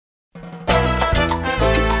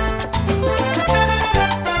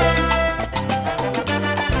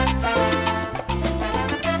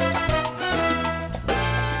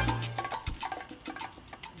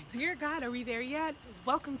God, are we there yet?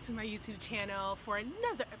 Welcome to my YouTube channel for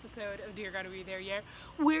another episode of Dear God, are we there yet?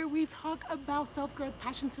 Where we talk about self-growth,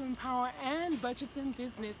 passion to empower, and budgets in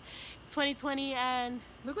business. It's 2020 and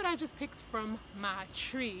look what I just picked from my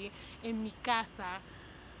tree in mi casa.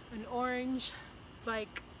 An orange,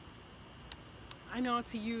 like, I know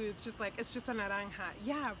to you it's just like, it's just a naranja.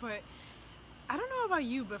 Yeah, but I don't know about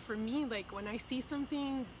you, but for me, like when I see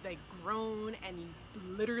something like grown and you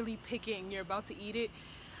literally pick it and you're about to eat it,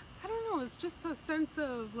 I don't know, it's just a sense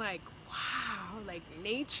of like, wow, like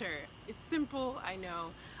nature. It's simple, I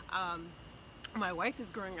know. My wife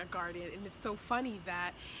is growing a garden and it's so funny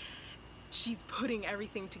that she's putting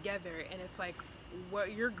everything together and it's like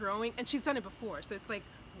what you're growing, and she's done it before, so it's like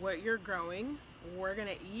what you're growing, we're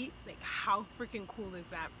gonna eat. Like how freaking cool is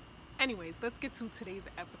that? Anyways, let's get to today's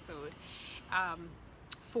episode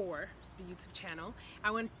for the YouTube channel.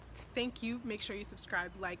 I want to thank you. Make sure you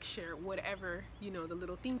subscribe, like, share, whatever, you know, the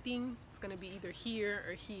little thing. It's gonna be either here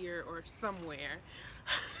or somewhere.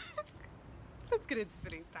 Let's get into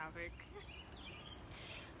today's topic.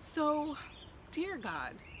 So, dear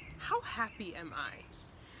God, how happy am I?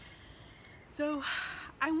 So,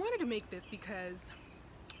 I wanted to make this because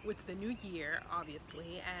it's the new year,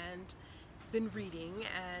 obviously, and been reading,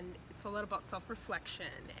 and it's a lot about self-reflection,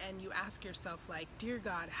 and you ask yourself like, dear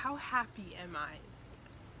God, how happy am I?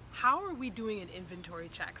 How are we doing an inventory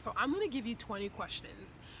check? So I'm going to give you 20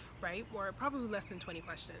 questions, right? Or probably less than 20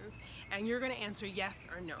 questions, and you're going to answer yes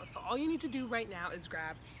or no. So all you need to do right now is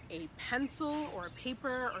grab a pencil or a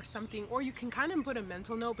paper or something, or you can kind of put a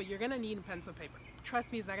mental note, but you're going to need a pencil paper.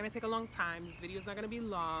 Trust me, it's not going to take a long time. This video is not going to be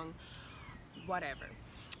long, whatever.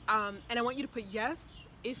 And I want you to put yes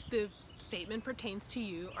if the statement pertains to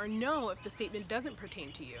you, or no if the statement doesn't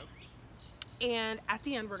pertain to you. And at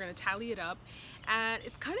the end we're going to tally it up, and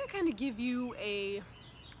it's kind of give you a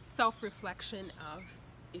self-reflection of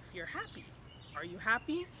if you're happy. Are you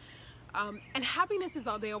happy? And happiness is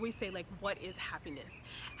all, they always say, like, what is happiness?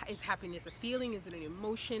 Is happiness a feeling? Is it an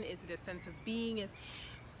emotion? Is it a sense of being?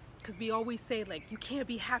 Because we always say, like, you can't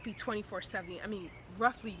be happy 24/7. I mean,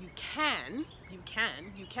 roughly you can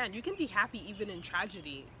be happy even in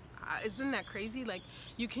tragedy. Isn't that crazy? Like,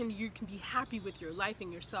 you can be happy with your life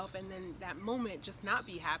and yourself, and then that moment just not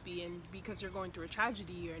be happy, and because you're going through a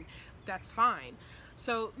tragedy, and that's fine.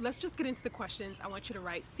 So let's just get into the questions. I want you to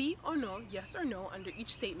write sí or no, yes or no, under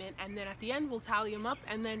each statement, and then at the end we'll tally them up,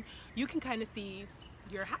 and then you can kind of see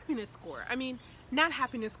your happiness score. I mean, not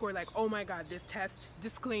happiness score like, oh my God, this test,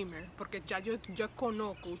 disclaimer, porque ya yo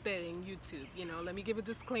conozco ustedes en YouTube, you know, let me give a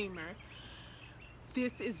disclaimer.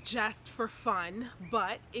 This is just for fun,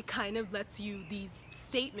 but it kind of lets you, these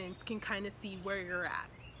statements can kind of see where you're at.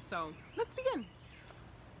 So let's begin.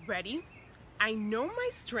 Ready? I know my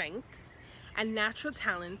strengths and natural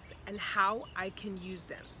talents and how I can use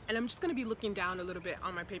them. And I'm just going to be looking down a little bit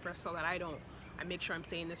on my paper so that I make sure I'm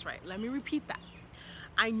saying this right. Let me repeat that.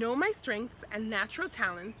 I know my strengths and natural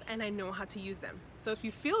talents, and I know how to use them. So if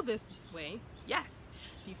you feel this way, yes.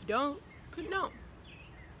 If you don't, put no.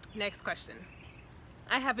 Next question.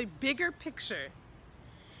 I have a bigger picture,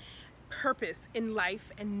 purpose in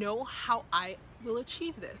life, and know how I will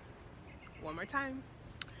achieve this. One more time.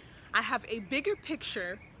 I have a bigger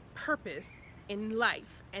picture, purpose in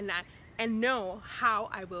life, and know how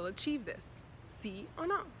I will achieve this. Sí or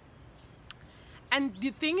no? And the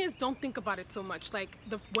thing is, don't think about it so much. Like,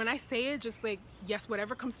 when I say it, just like, yes,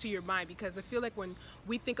 whatever comes to your mind, because I feel like when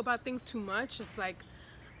we think about things too much, it's like,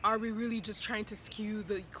 are we really just trying to skew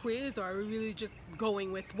the quiz, or are we really just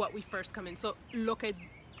going with what we first come in? So, lo que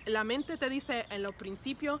la mente te dice en lo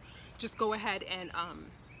principio, just go ahead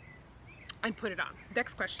and put it on.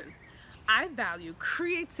 Next question. I value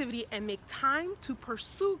creativity and make time to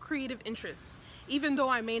pursue creative interests, even though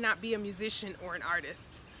I may not be a musician or an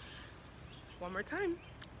artist. One more time.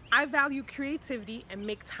 I value creativity and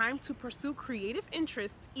make time to pursue creative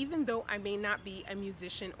interests, even though I may not be a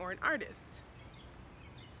musician or an artist.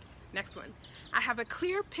 Next one. I have a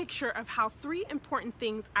clear picture of how 3 important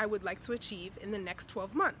things I would like to achieve in the next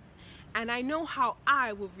 12 months, and I know how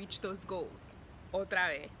I will reach those goals. Otra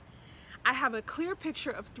vez. I have a clear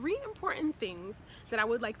picture of 3 important things that I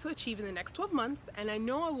would like to achieve in the next 12 months, and I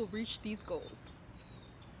know I will reach these goals.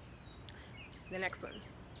 The next one.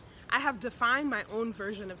 I have defined my own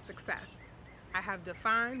version of success. I have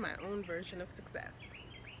defined my own version of success.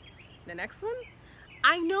 The next one.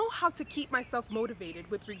 I know how to keep myself motivated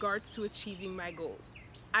with regards to achieving my goals.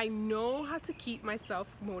 I know how to keep myself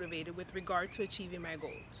motivated with regard to achieving my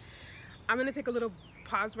goals. I'm going to take a little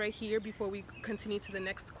pause right here before we continue to the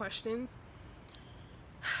next questions.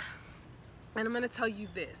 And I'm going to tell you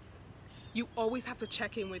this. You always have to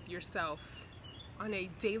check in with yourself on a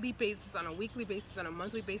daily basis, on a weekly basis, on a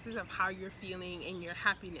monthly basis of how you're feeling and your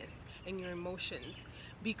happiness and your emotions.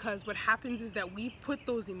 Because what happens is that we put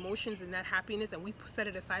those emotions and that happiness and we set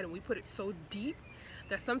it aside and we put it so deep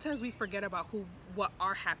that sometimes we forget about what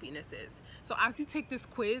our happiness is. So as you take this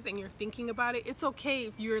quiz and you're thinking about it, it's okay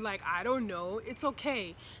if you're like, I don't know, it's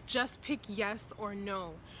okay. Just pick yes or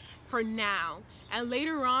no for now, and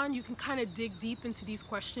later on you can kind of dig deep into these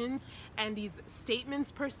questions and these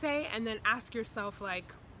statements per se, and then ask yourself, like,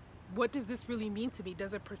 what does this really mean to me?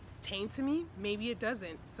 Does it pertain to me? Maybe it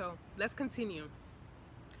doesn't. So let's continue.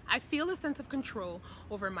 I feel a sense of control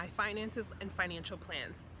over my finances and financial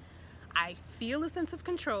plans. I feel a sense of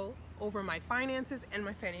control over my finances and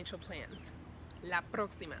my financial plans. La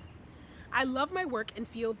próxima. I love my work and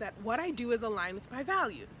feel that what I do is aligned with my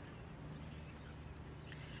values.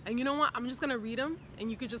 And you know what? I'm just gonna read them and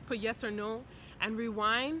you could just put yes or no and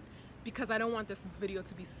rewind, because I don't want this video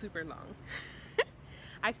to be super long.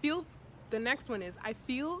 The next one is, I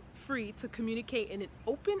feel free to communicate in an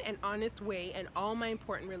open and honest way in all my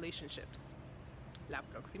important relationships. La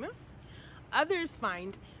próxima. Others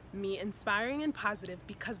find me inspiring and positive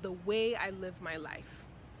because the way I live my life.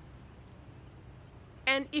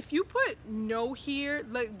 And if you put no here,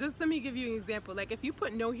 like, just let me give you an example. Like, if you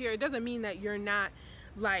put no here, it doesn't mean that you're not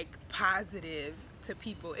like positive to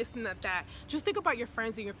people. It's not that. Just think about your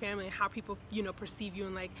friends and your family and how people, you know, perceive you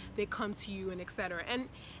and like they come to you and etc. And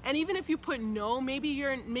even if you put no, maybe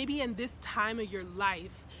in this time of your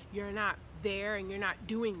life you're not there and you're not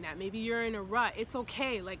doing that. Maybe you're in a rut. It's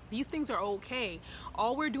okay. Like, these things are okay.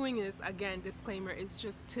 All we're doing is, again, disclaimer, is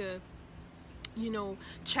just to, you know,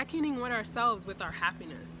 checking in with ourselves with our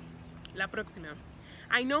happiness. La próxima.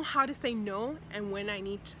 I know how to say no and when I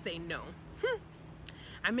need to say no.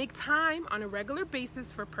 I make time on a regular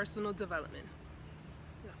basis for personal development.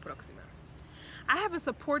 La próxima. I have a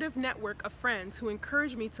supportive network of friends who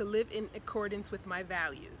encourage me to live in accordance with my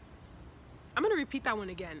values. I'm going to repeat that one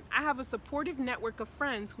again. I have a supportive network of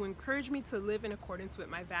friends who encourage me to live in accordance with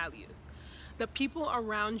my values. The people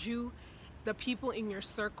around you, the people in your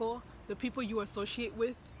circle, the people you associate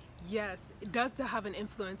with, yes, it does have an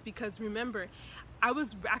influence, because remember, I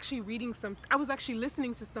was actually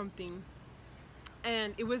listening to something,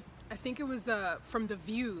 and it was, I think it was from The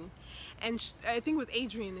View, and I think it was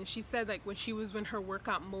Adrienne, and she said, like, when she was in her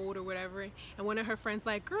workout mode or whatever, and one of her friends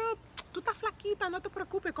like, girl, tú estás flaquita, no te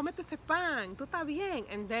preocupes, comete ese pan, tú estás bien.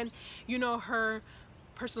 And then, you know, her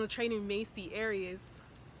personal training Macy Aries,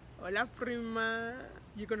 hola prima,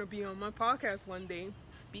 you're gonna be on my podcast one day,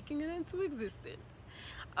 speaking it into existence.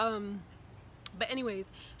 But anyways,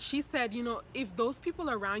 she said, you know, if those people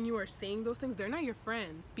around you are saying those things, they're not your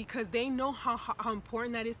friends, because they know how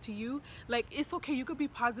important that is to you. Like, it's okay, you could be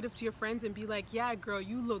positive to your friends and be like, yeah, girl,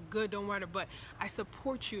 you look good, don't worry, but I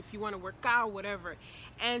support you if you want to work out, whatever.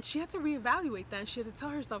 And she had to reevaluate that, and she had to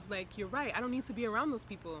tell herself, like, you're right, I don't need to be around those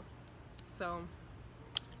people. So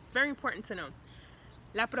it's very important to know.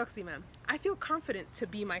 La próxima. I feel confident to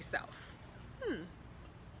be myself.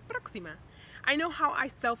 Próxima. I know how I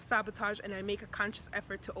self-sabotage, and I make a conscious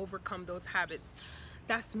effort to overcome those habits.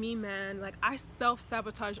 That's me, man. Like, I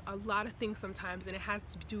self-sabotage a lot of things sometimes, and it has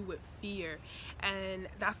to do with fear. And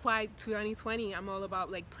that's why 2020, I'm all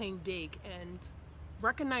about like playing big and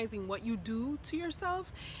recognizing what you do to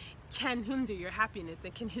yourself can hinder your happiness.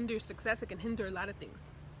 It can hinder success. It can hinder a lot of things.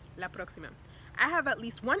 La próxima. I have at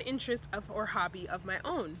least one interest or hobby of my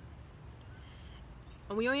own.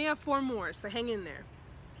 And we only have 4 more, so hang in there.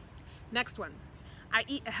 Next one. I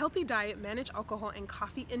eat a healthy diet, manage alcohol and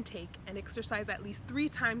coffee intake, and exercise at least 3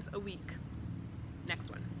 times a week. Next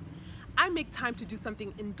one. I make time to do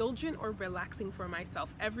something indulgent or relaxing for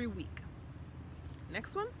myself every week.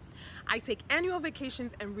 Next one. I take annual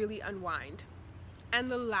vacations and really unwind.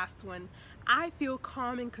 And the last one. I feel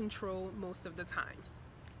calm and control most of the time.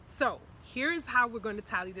 So here's how we're going to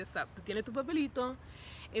tally this up. Tú tienes tu papelito.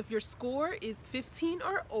 If your score is 15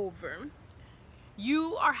 or over,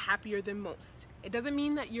 you are happier than most. It doesn't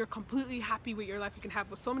mean that you're completely happy with your life. You can have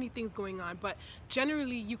so many things going on, but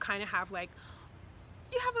generally you kind of have like,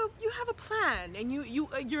 you have a plan, and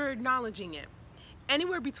you're acknowledging it.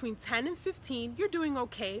 Anywhere between 10 and 15, you're doing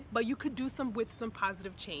okay, but you could do with some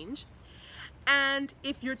positive change. And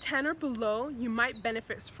if you're 10 or below, you might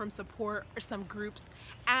benefit from support or some groups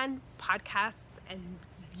and podcasts and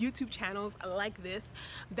YouTube channels like this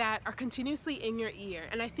that are continuously in your ear.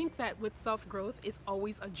 And I think that with self-growth is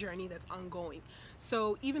always a journey that's ongoing.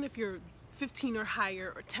 So even if you're 15 or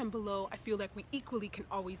higher or 10 below, I feel like we equally can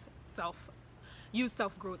always use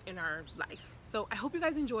self-growth in our life. So I hope you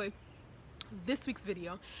guys enjoyed this week's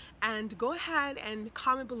video, and go ahead and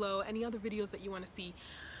comment below any other videos that you want to see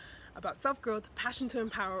about self-growth, passion to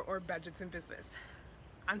empower, or budgets in business.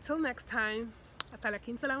 Until next time, hasta la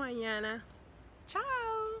 15 de la mañana.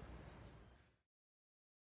 Ciao!